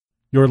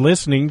You're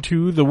listening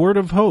to The Word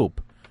of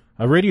Hope,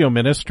 a radio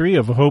ministry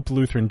of Hope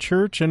Lutheran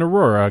Church in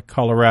Aurora,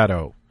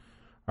 Colorado.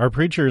 Our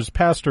preacher is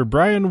Pastor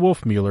Brian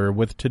Wolfmueller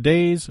with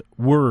today's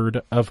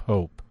Word of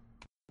Hope.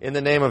 In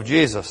the name of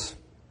Jesus,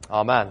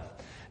 amen.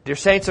 Dear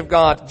saints of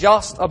God,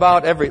 just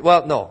about everything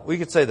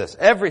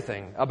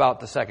about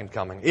the second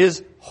coming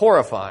is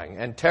horrifying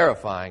and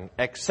terrifying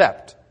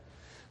except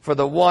for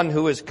the one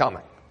who is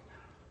coming.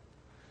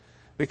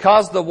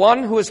 Because the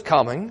one who is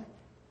coming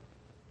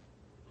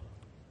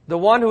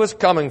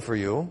for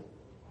you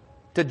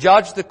to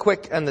judge the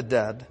quick and the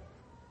dead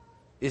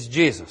is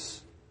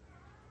Jesus.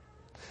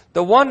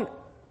 The one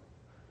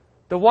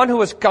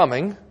who is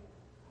coming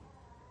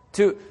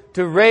to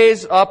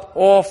raise up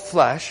all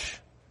flesh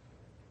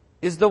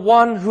is the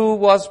one who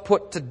was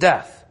put to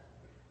death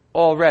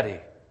already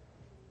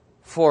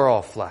for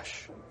all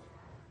flesh.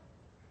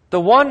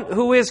 The one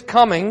who is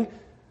coming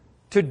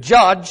to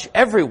judge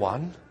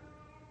everyone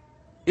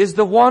is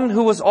the one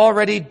who was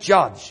already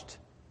judged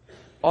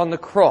on the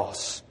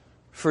cross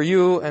for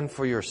you and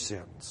for your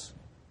sins.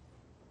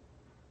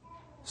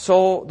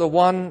 So the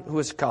one who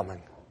is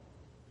coming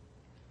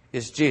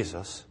is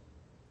Jesus,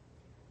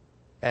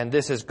 and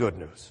this is good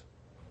news.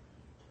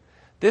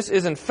 This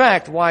is in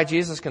fact why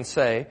Jesus can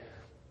say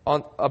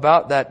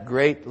about that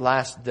great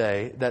last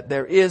day that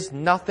there is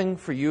nothing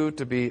for you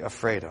to be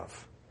afraid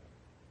of.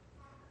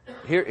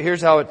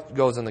 Here's how it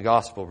goes in the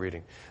gospel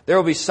reading. There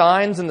will be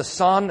signs in the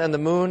sun and the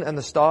moon and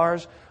the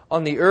stars,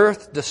 on the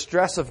earth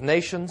distress of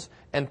nations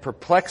and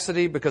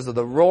perplexity because of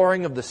the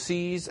roaring of the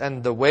seas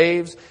and the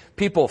waves,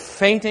 people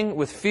fainting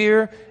with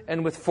fear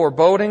and with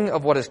foreboding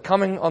of what is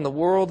coming on the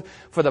world.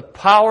 For the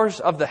powers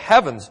of the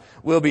heavens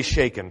will be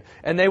shaken,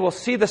 and they will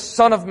see the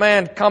Son of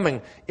Man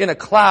coming in a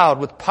cloud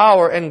with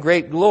power and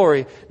great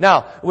glory.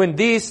 Now, when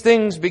these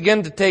things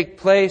begin to take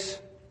place,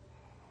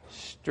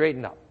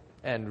 straighten up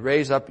and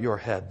raise up your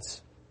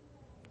heads,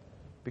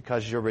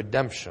 because your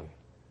redemption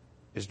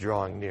is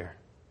drawing near.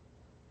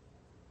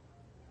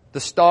 The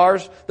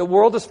stars, the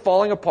world is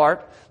falling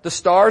apart. The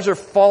stars are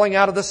falling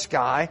out of the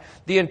sky.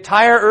 The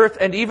entire earth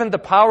and even the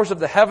powers of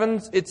the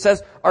heavens, it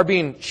says, are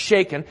being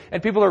shaken.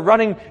 And people are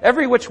running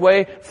every which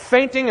way,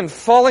 fainting and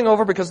falling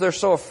over because they're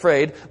so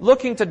afraid,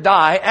 looking to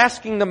die,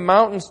 asking the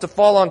mountains to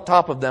fall on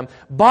top of them.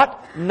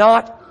 But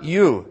not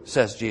you,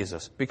 says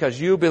Jesus,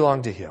 because you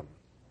belong to Him.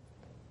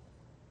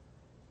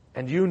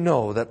 And you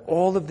know that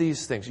all of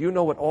these things, you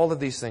know what all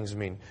of these things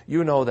mean.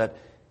 You know that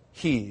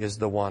He is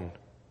the one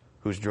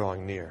who's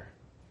drawing near.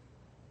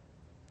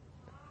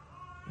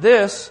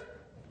 This,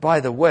 by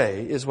the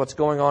way, is what's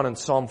going on in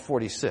Psalm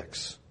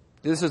 46.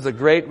 This is the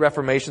great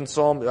Reformation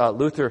psalm.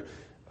 Luther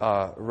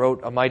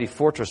wrote A Mighty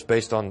Fortress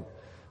based on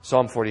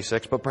Psalm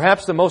 46. But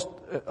perhaps the most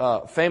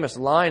famous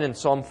line in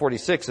Psalm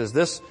 46 is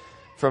this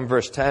from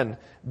verse 10.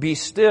 Be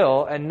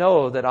still and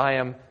know that I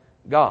am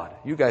God.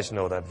 You guys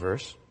know that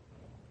verse.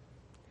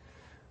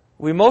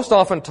 We most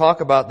often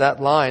talk about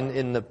that line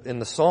in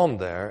the psalm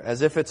there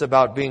as if it's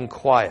about being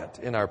quiet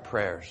in our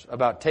prayers,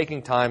 about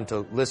taking time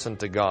to listen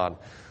to God.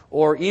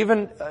 Or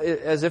even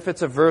as if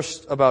it's a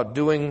verse about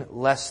doing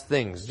less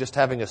things, just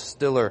having a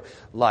stiller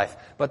life.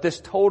 But this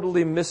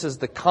totally misses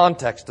the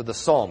context of the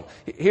psalm.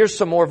 Here's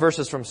some more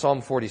verses from Psalm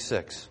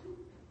 46.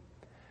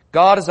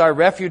 God is our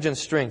refuge and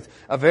strength,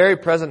 a very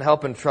present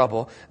help in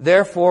trouble.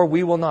 Therefore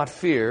we will not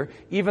fear,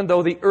 even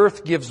though the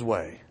earth gives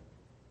way,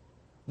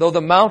 though the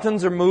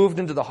mountains are moved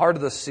into the heart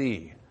of the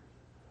sea,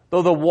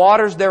 though the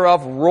waters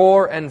thereof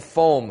roar and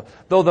foam,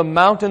 though the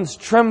mountains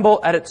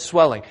tremble at its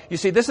swelling. You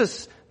see, this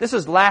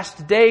is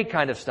last day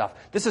kind of stuff.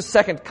 This is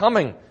second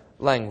coming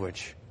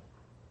language.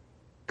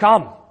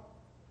 Come,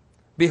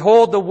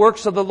 behold the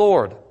works of the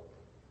Lord,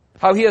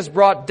 how He has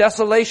brought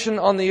desolation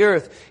on the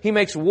earth. He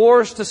makes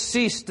wars to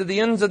cease to the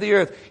ends of the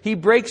earth. He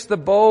breaks the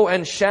bow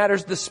and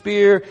shatters the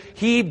spear.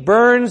 He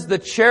burns the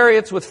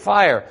chariots with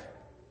fire.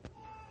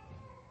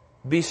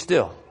 Be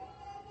still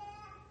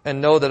and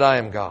know that I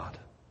am God.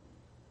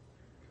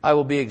 I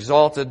will be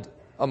exalted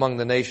among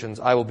the nations,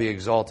 I will be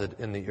exalted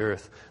in the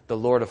earth. The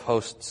Lord of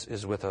hosts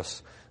is with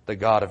us. The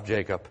God of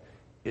Jacob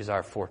is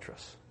our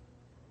fortress.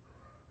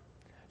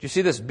 Do you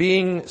see this?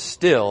 Being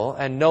still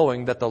and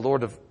knowing that the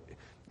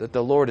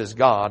Lord is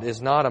God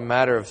is not a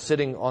matter of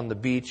sitting on the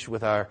beach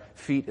with our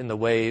feet in the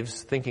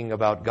waves, thinking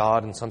about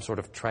God in some sort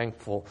of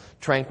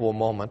tranquil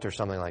moment or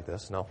something like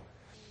this. No.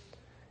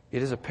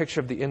 It is a picture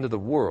of the end of the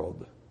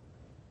world,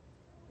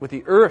 with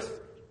the earth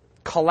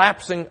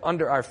collapsing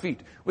under our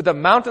feet, with the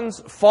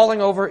mountains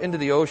falling over into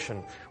the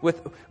ocean,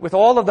 with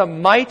all of the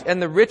might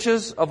and the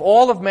riches of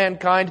all of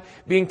mankind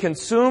being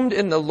consumed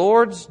in the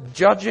Lord's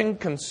judging,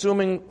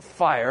 consuming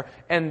fire.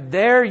 And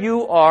there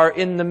you are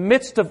in the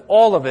midst of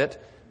all of it,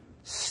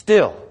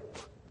 still,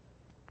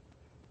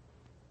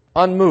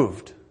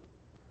 unmoved,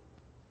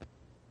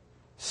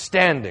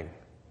 standing.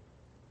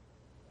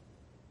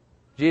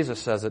 Jesus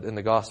says it in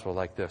the gospel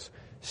like this: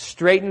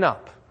 straighten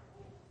up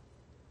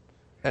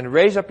and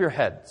raise up your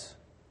heads,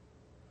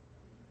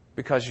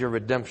 because your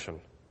redemption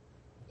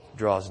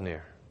draws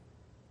near.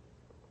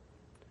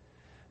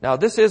 Now,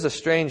 this is a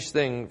strange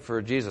thing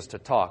for Jesus to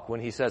talk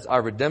when he says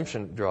our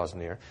redemption draws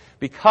near,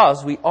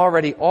 because we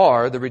already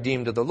are the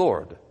redeemed of the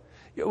Lord.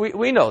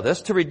 We know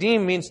this. To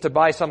redeem means to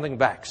buy something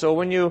back. So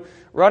when you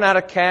run out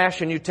of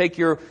cash and you take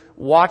your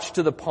watch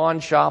to the pawn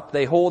shop,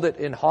 they hold it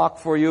in hock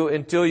for you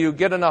until you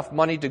get enough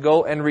money to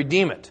go and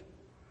redeem it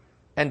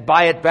and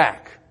buy it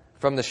back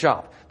from the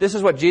shop. This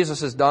is what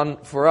Jesus has done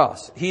for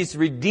us. He's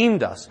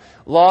redeemed us,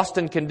 lost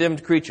and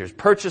condemned creatures,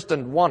 purchased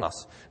and won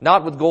us,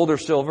 not with gold or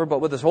silver,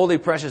 but with His holy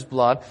precious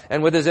blood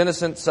and with His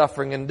innocent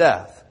suffering and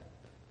death.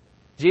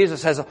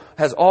 Jesus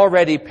has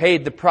already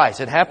paid the price.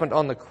 It happened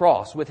on the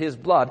cross. With His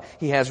blood,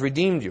 He has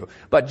redeemed you.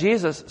 But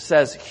Jesus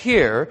says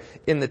here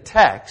in the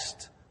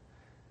text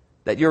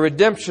that your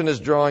redemption is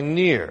drawing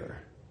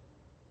near.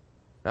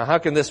 Now, how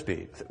can this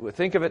be?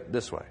 Think of it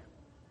this way.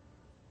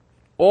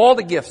 All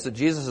the gifts that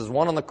Jesus has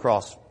won on the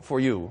cross for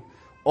you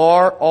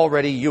are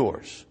already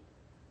yours.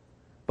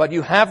 But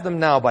you have them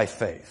now by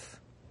faith.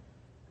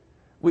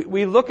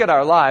 We look at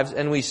our lives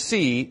and we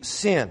see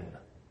sin.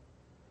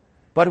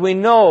 But we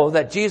know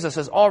that Jesus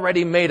has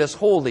already made us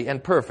holy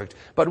and perfect.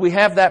 But we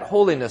have that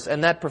holiness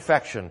and that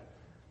perfection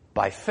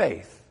by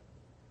faith.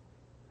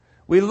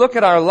 We look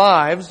at our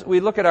lives,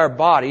 we look at our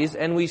bodies,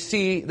 and we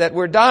see that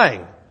we're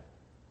dying.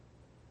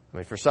 I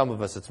mean, for some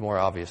of us it's more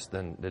obvious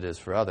than it is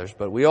for others,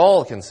 but we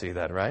all can see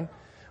that, right?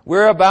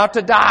 We're about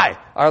to die.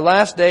 Our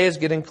last day is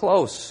getting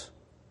close.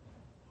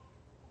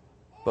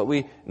 But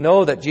we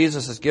know that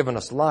Jesus has given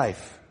us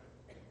life.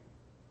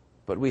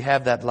 But we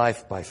have that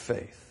life by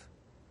faith.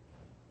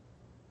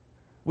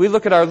 We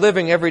look at our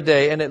living every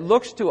day and it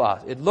looks to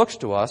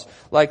us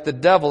like the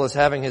devil is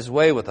having his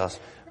way with us.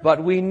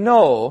 But we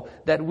know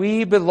that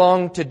we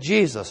belong to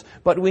Jesus.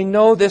 But we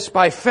know this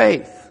by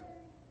faith.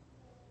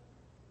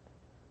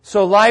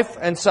 So life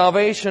and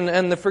salvation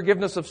and the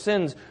forgiveness of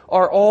sins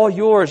are all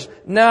yours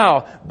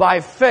now by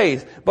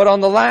faith. But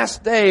on the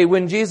last day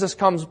when Jesus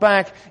comes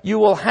back, you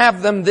will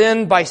have them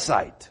then by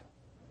sight.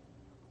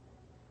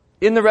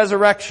 In the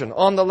resurrection,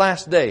 on the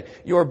last day,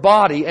 your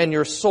body and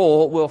your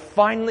soul will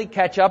finally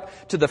catch up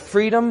to the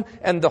freedom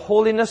and the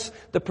holiness,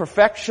 the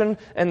perfection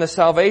and the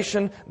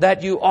salvation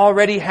that you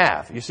already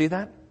have. You see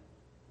that?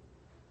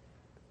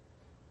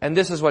 And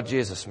this is what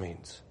Jesus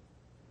means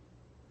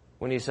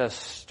when He says,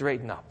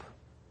 straighten up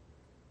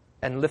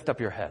and lift up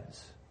your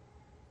heads.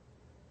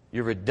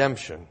 Your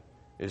redemption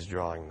is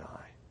drawing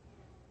nigh.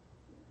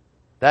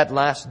 That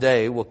last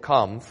day will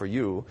come for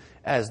you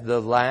as the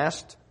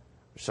latest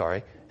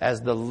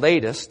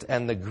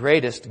and the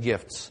greatest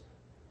gifts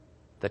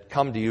that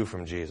come to you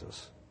from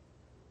Jesus.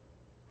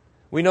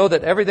 We know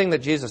that everything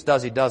that Jesus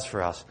does, He does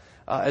for us.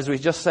 As we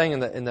just sang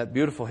in that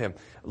beautiful hymn,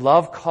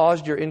 love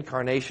caused your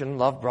incarnation,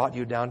 love brought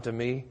you down to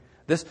me.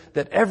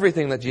 That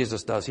everything that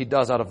Jesus does, He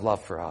does out of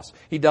love for us.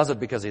 He does it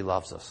because He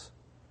loves us.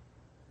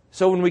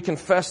 So when we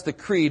confess the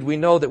creed, we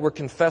know that we're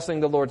confessing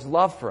the Lord's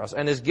love for us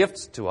and His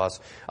gifts to us.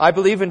 I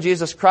believe in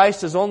Jesus Christ,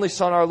 His only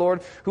Son, our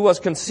Lord, who was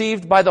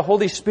conceived by the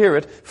Holy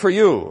Spirit for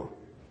you.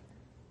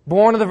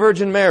 Born of the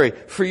Virgin Mary,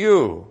 for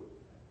you.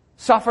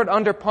 Suffered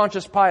under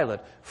Pontius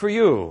Pilate, for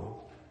you.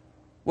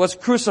 Was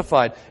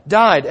crucified,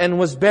 died, and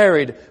was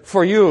buried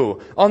for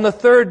you. On the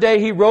third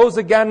day He rose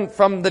again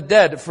from the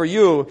dead for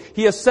you.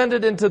 He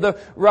ascended into the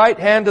right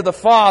hand of the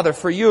Father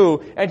for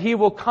you, and He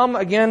will come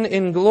again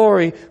in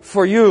glory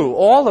for you.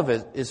 All of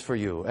it is for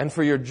you, and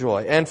for your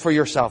joy, and for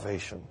your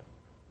salvation.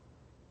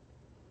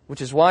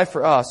 Which is why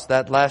for us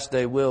that last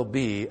day will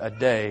be a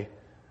day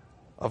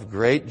of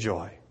great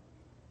joy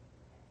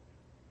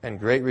and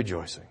great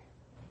rejoicing.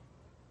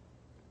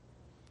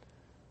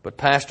 But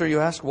Pastor,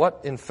 you ask,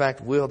 what in fact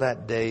will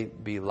that day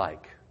be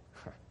like?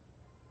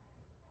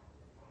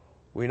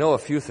 We know a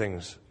few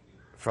things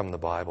from the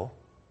Bible.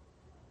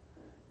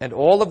 And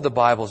all of the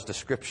Bible's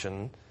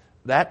description,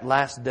 that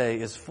last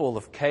day is full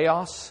of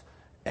chaos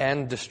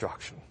and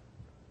destruction.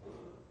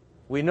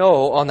 We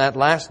know on that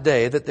last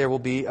day that there will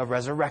be a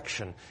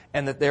resurrection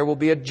and that there will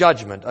be a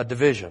judgment, a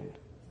division.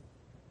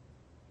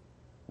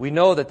 We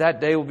know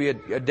that day will be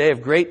a day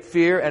of great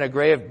fear and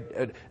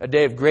a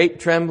day of great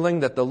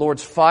trembling, that the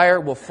Lord's fire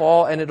will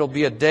fall, and it'll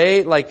be a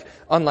day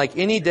unlike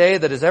any day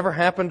that has ever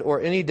happened or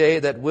any day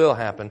that will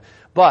happen.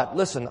 But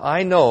listen,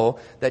 I know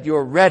that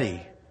you're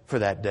ready for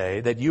that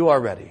day, that you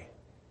are ready,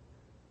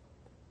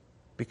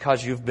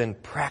 because you've been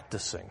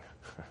practicing.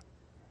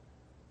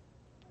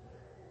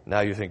 Now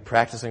you think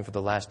practicing for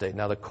the last day.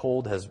 Now the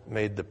cold has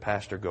made the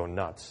pastor go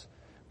nuts.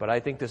 But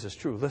I think this is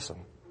true. Listen.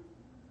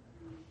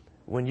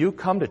 When you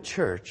come to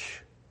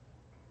church,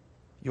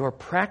 you're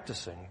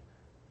practicing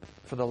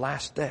for the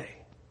last day.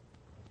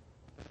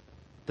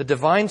 The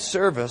divine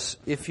service,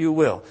 if you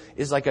will,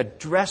 is like a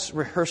dress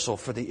rehearsal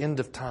for the end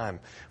of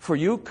time. For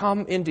you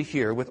come into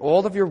here with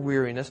all of your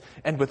weariness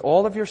and with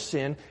all of your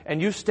sin,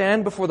 and you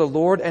stand before the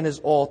Lord and His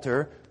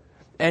altar,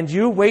 and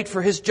you wait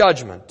for His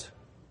judgment.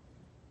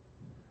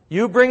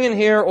 You bring in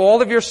here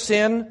all of your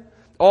sin,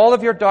 all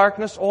of your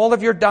darkness, all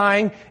of your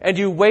dying, and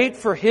you wait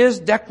for His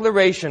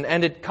declaration,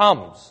 and it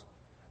comes.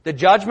 The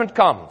judgment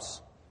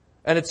comes,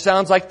 and it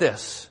sounds like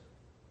this.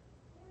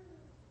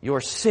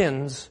 Your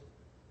sins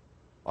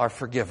are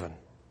forgiven.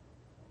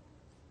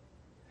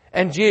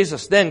 And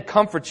Jesus then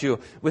comforts you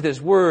with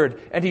His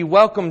Word, and He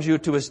welcomes you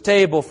to His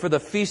table for the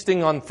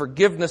feasting on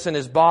forgiveness in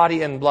His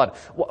body and blood.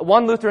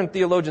 One Lutheran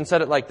theologian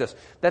said it like this,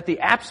 that the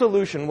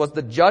absolution was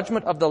the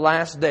judgment of the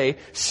last day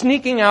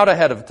sneaking out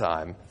ahead of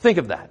time. Think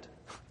of that.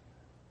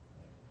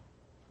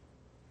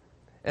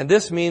 And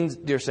this means,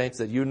 dear saints,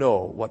 that you know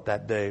what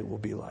that day will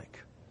be like.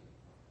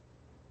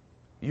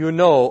 You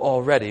know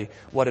already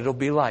what it'll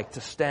be like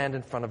to stand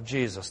in front of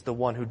Jesus, the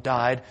one who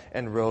died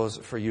and rose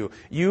for you.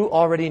 You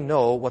already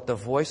know what the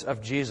voice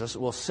of Jesus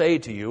will say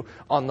to you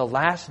on the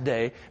last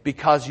day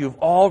because you've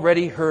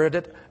already heard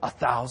it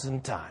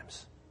 1,000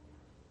 times.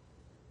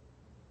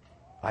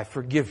 I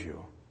forgive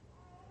you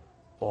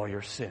all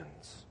your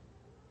sins.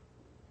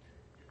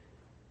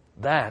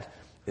 That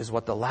is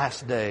what the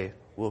last day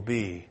will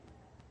be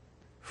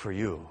for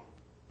you.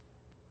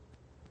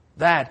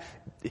 That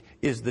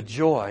is the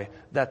joy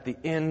that the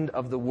end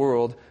of the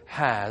world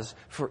has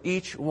for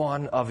each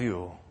one of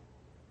you.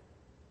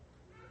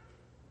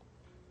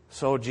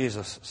 So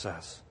Jesus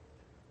says,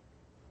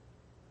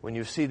 when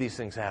you see these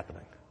things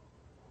happening,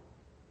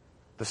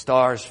 the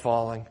stars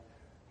falling,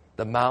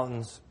 the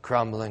mountains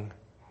crumbling,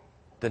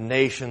 the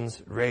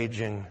nations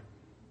raging,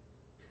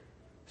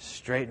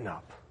 straighten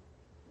up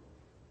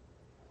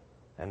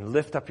and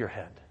lift up your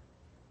head.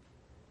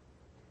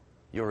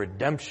 Your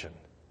redemption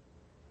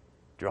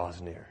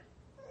draws near.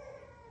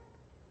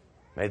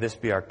 May this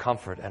be our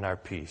comfort and our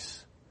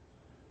peace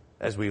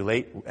as we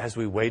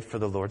wait for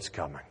the Lord's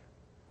coming.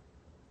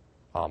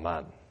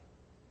 Amen.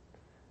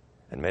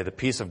 And may the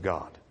peace of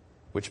God,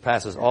 which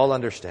passes all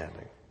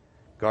understanding,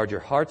 guard your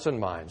hearts and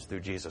minds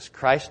through Jesus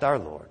Christ our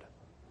Lord.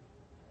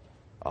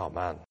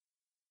 Amen.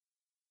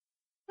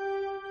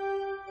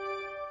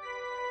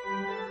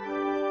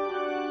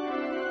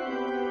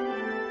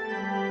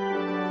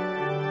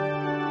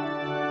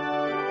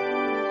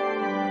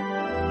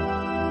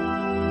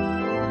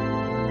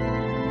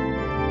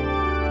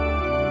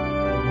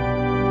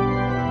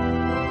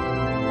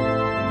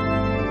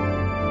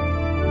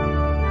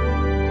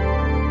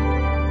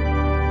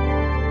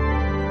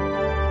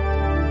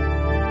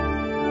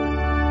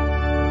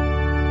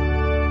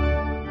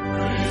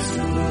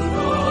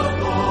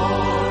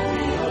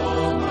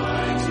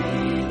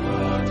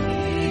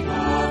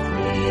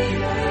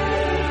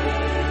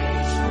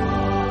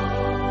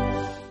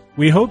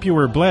 We hope you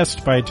were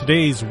blessed by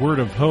today's Word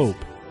of Hope.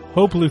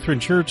 Hope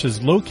Lutheran Church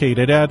is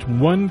located at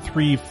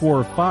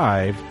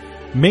 1345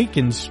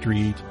 Macon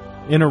Street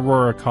in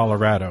Aurora,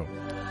 Colorado.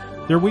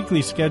 Their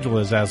weekly schedule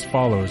is as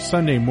follows: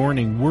 Sunday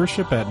morning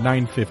worship at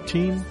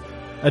 9:15,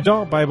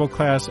 adult Bible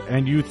class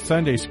and youth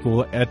Sunday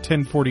school at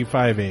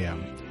 10:45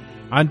 a.m.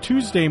 On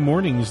Tuesday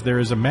mornings there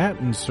is a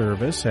Matin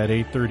service at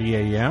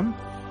 8:30 a.m.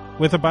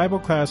 with a Bible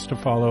class to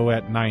follow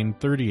at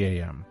 9:30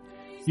 a.m.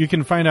 You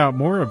can find out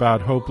more about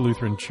Hope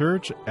Lutheran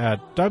Church at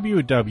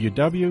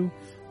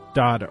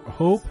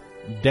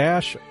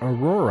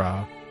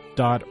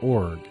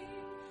www.hope-aurora.org.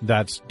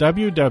 That's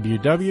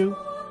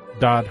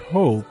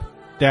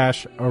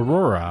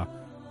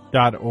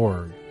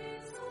www.hope-aurora.org.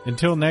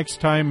 Until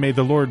next time, may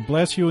the Lord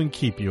bless you and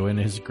keep you in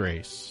His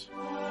grace.